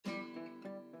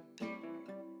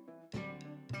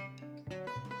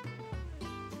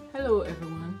Hello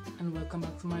everyone and welcome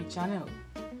back to my channel.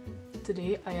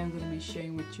 Today I am going to be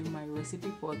sharing with you my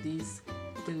recipe for these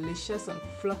delicious and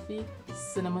fluffy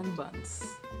cinnamon buns.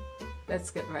 Let's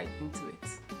get right into it.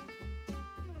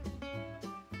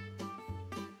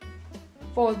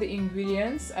 For the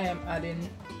ingredients, I am adding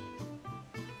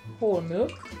whole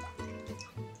milk,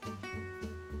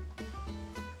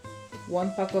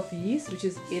 1 pack of yeast which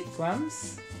is 8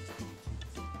 grams,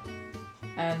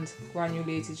 and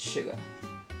granulated sugar.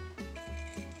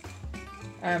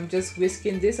 I'm just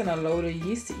whisking this and allow the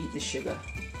yeast to eat the sugar.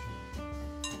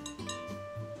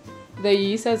 The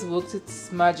yeast has worked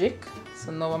its magic,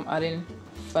 so now I'm adding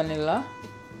vanilla,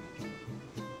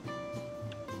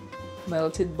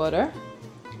 melted butter,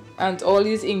 and all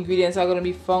these ingredients are going to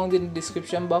be found in the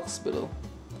description box below.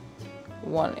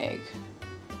 1 egg.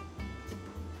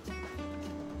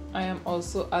 I am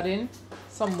also adding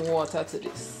some water to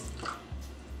this.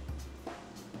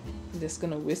 I'm just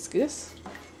going to whisk this.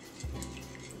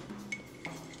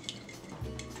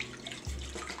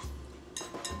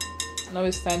 Now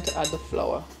it's time to add the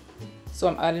flour. So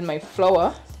I'm adding my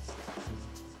flour,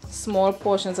 small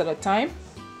portions at a time.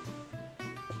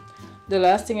 The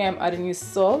last thing I'm adding is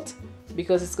salt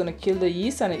because it's going to kill the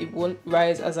yeast and it won't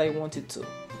rise as I want it to.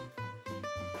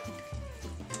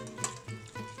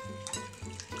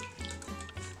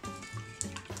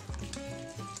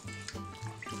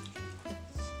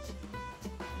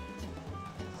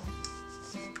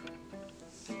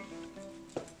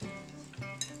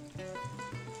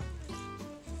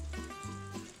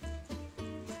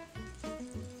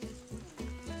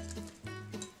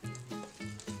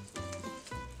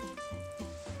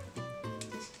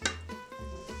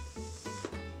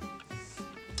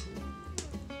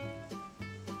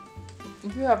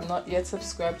 If you have not yet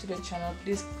subscribed to the channel,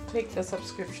 please click the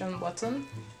subscription button,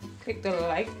 click the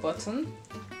like button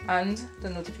and the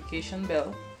notification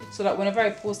bell so that whenever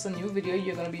I post a new video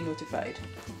you're going to be notified.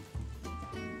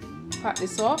 Pat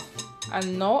this off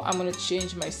and now I'm going to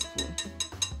change my spoon.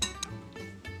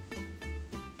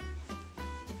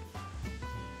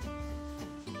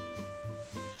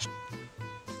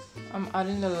 I'm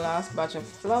adding the last batch of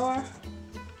flour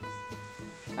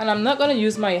and I'm not going to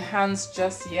use my hands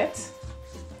just yet.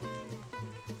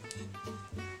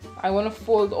 I want to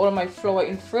fold all my flour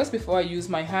in first before I use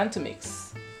my hand to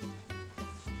mix.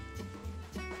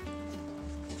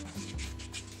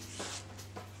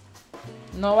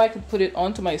 Now I can put it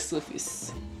onto my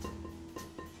surface.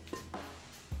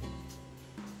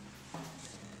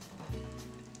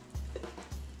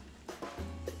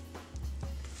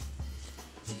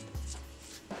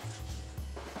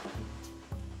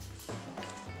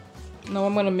 Now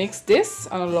I'm going to mix this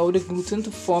and allow the gluten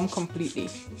to form completely.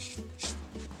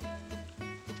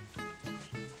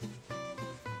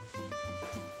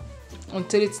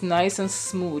 Until it's nice and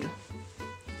smooth.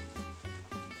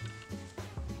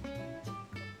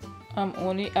 I'm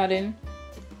only adding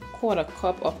 1/4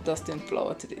 cup of dusting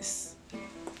flour to this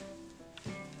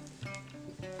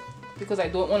because I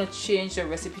don't want to change the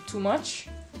recipe too much.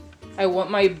 I want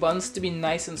my buns to be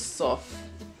nice and soft.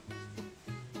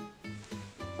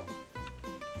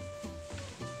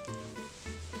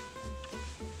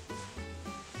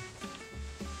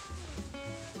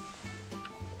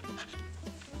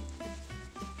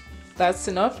 That's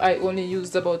enough. I only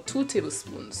used about 2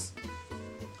 tablespoons.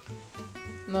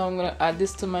 Now I'm going to add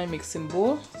this to my mixing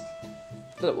bowl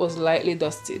that was lightly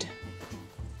dusted.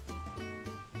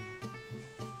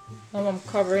 Now I'm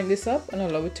covering this up and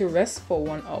allow it to rest for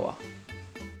 1 hour.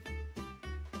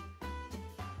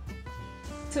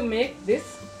 To make this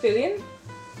filling,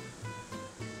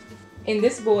 in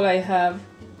this bowl I have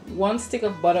 1 stick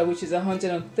of butter which is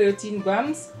 113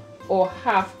 grams or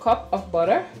 1/2 cup of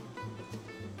butter.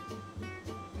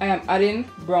 I am adding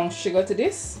brown sugar to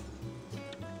this.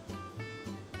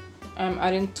 I am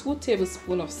adding 2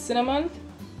 tablespoons of cinnamon.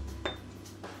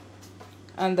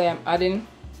 And I am adding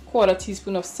 1/4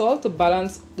 teaspoon of salt to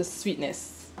balance the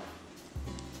sweetness.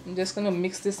 I'm just going to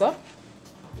mix this up.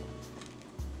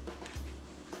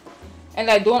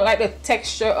 And I don't like the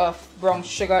texture of brown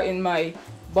sugar in my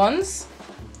buns.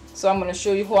 So I'm going to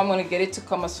show you how I'm going to get it to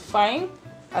come as fine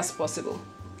as possible.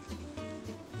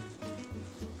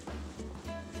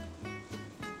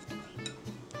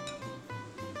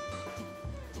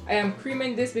 I am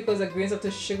creaming this because the grains of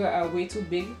the sugar are way too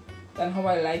big than how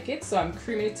I like it. So I'm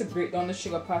creaming it to break down the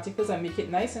sugar particles and make it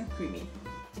nice and creamy.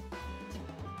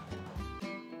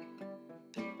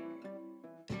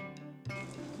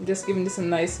 I'm just giving this a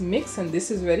nice mix and this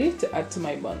is ready to add to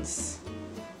my buns.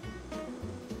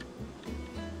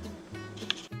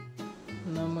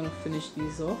 Now I'm going to finish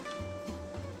these off.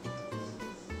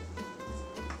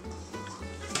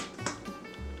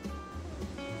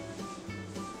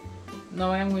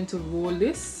 Now I am going to roll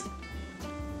this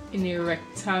in a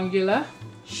rectangular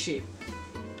shape.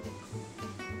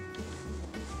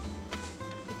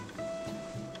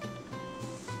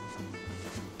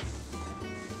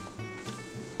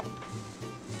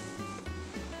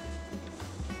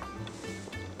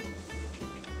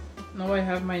 Now I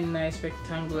have my nice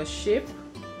rectangular shape.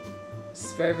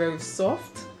 It's very, very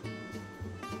soft.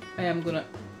 I am gonna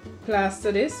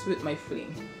plaster this with my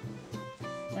fling.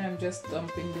 I am just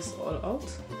dumping this all out.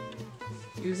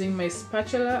 Using my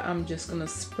spatula, I'm just gonna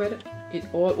spread it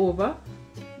all over,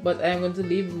 but I am going to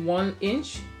leave 1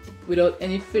 inch without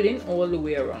any filling all the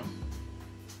way around.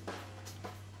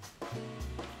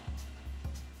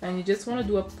 And you just want to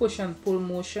do a push and pull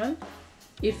motion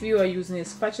if you are using a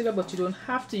spatula, but you don't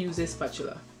have to use a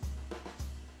spatula.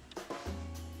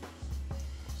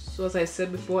 So as I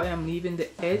said before, I am leaving the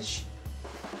edge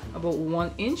about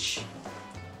 1 inch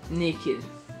naked.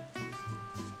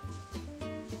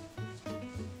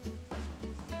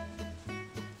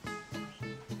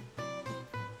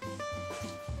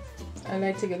 I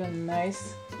like to get a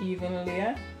nice even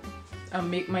layer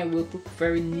and make my work look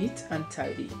very neat and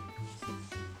tidy.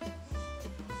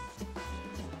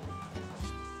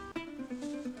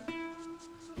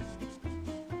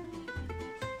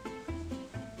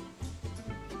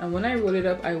 And when I roll it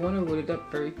up, I want to roll it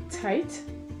up very tight.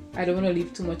 I don't want to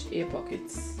leave too much air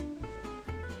pockets.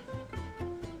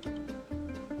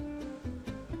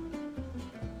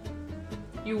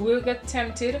 You will get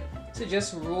tempted to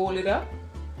just roll it up,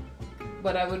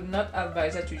 but I would not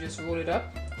advise that you just roll it up.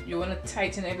 You want to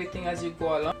tighten everything as you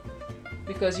go along,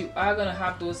 because you are going to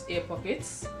have those air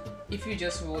pockets if you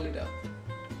just roll it up.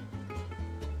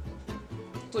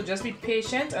 So just be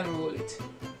patient and roll it.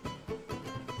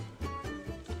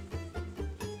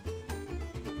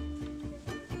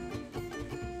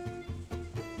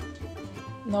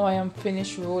 Now I am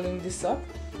finished rolling this up,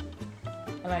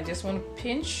 and I just want to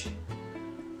pinch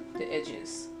the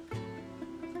edges.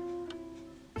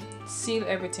 Seal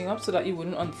everything up so that it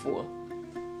wouldn't unfold.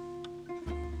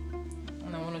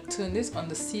 And I want to turn this on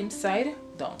the seam side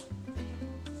down.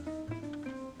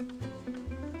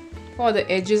 For the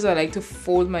edges, I like to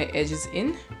fold my edges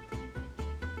in.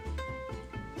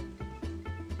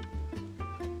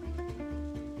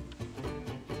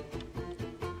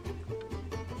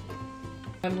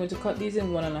 I'm going to cut these in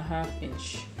 1.5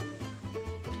 inch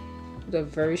with a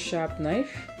very sharp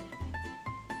knife.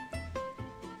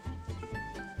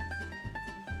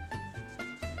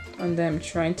 And then I'm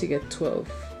trying to get 12.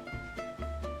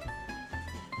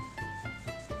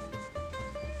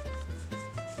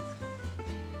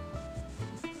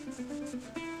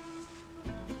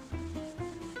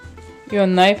 Your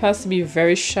knife has to be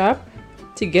very sharp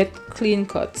to get clean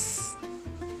cuts.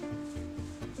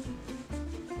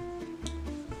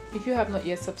 If you have not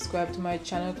yet subscribed to my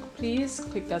channel, please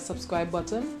click that subscribe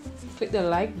button, click the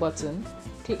like button,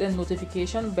 click the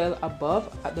notification bell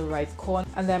above at the right corner,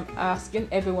 and I'm asking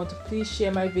everyone to please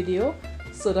share my video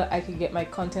so that I can get my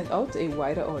content out to a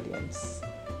wider audience.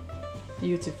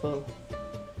 Beautiful.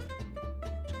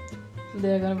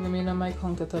 They're going to remain on my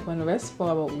countertop and rest for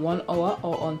about 1 hour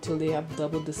or until they have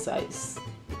doubled the size.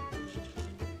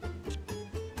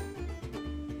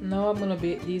 Now I'm going to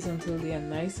bake these until they are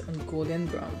nice and golden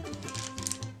brown.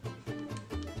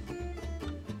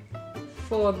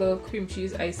 For the cream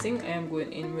cheese icing, I am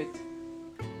going in with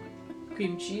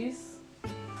cream cheese,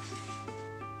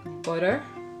 butter,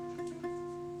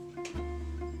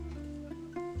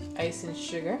 icing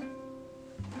sugar,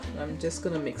 and I'm just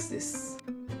going to mix this.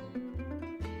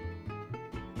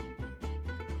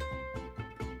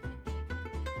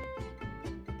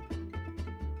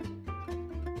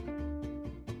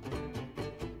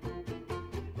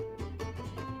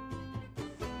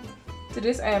 To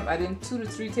this I am adding 2 to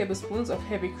 3 tablespoons of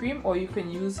heavy cream, or you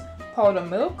can use powder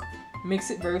milk.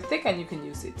 Mix it very thick and you can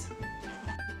use it.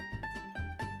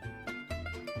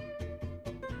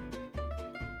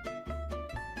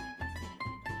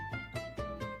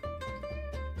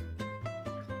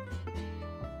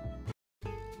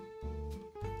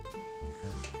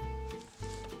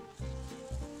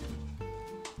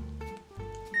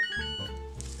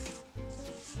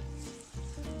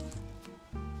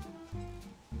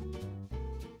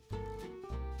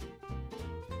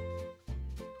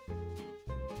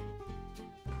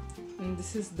 And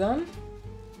this is done.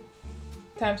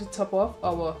 Time to top off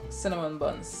our cinnamon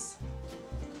buns.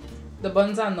 The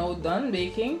buns are now done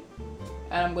baking,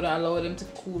 and I'm going to allow them to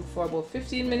cool for about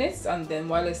 15 minutes, and then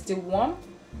while it's still warm,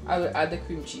 I will add the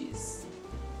cream cheese.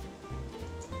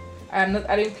 I am not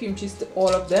adding cream cheese to all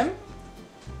of them.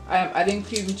 I am adding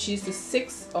cream cheese to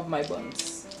 6 of my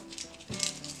buns.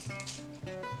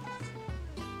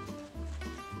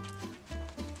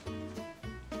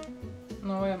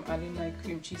 my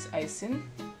cream cheese icing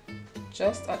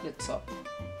just at the top.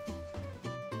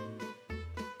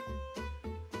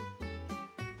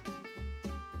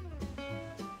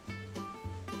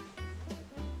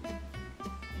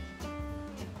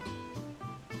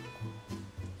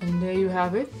 And there you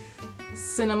have it,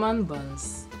 cinnamon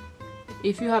buns.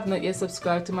 If you have not yet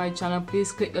subscribed to my channel,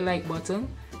 please click the like button,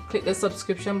 click the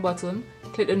subscription button,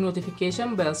 click the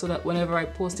notification bell so that whenever I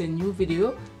post a new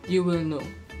video, you will know.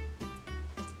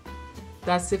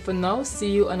 That's it for now.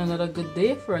 See you on another good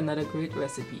day for another great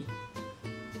recipe.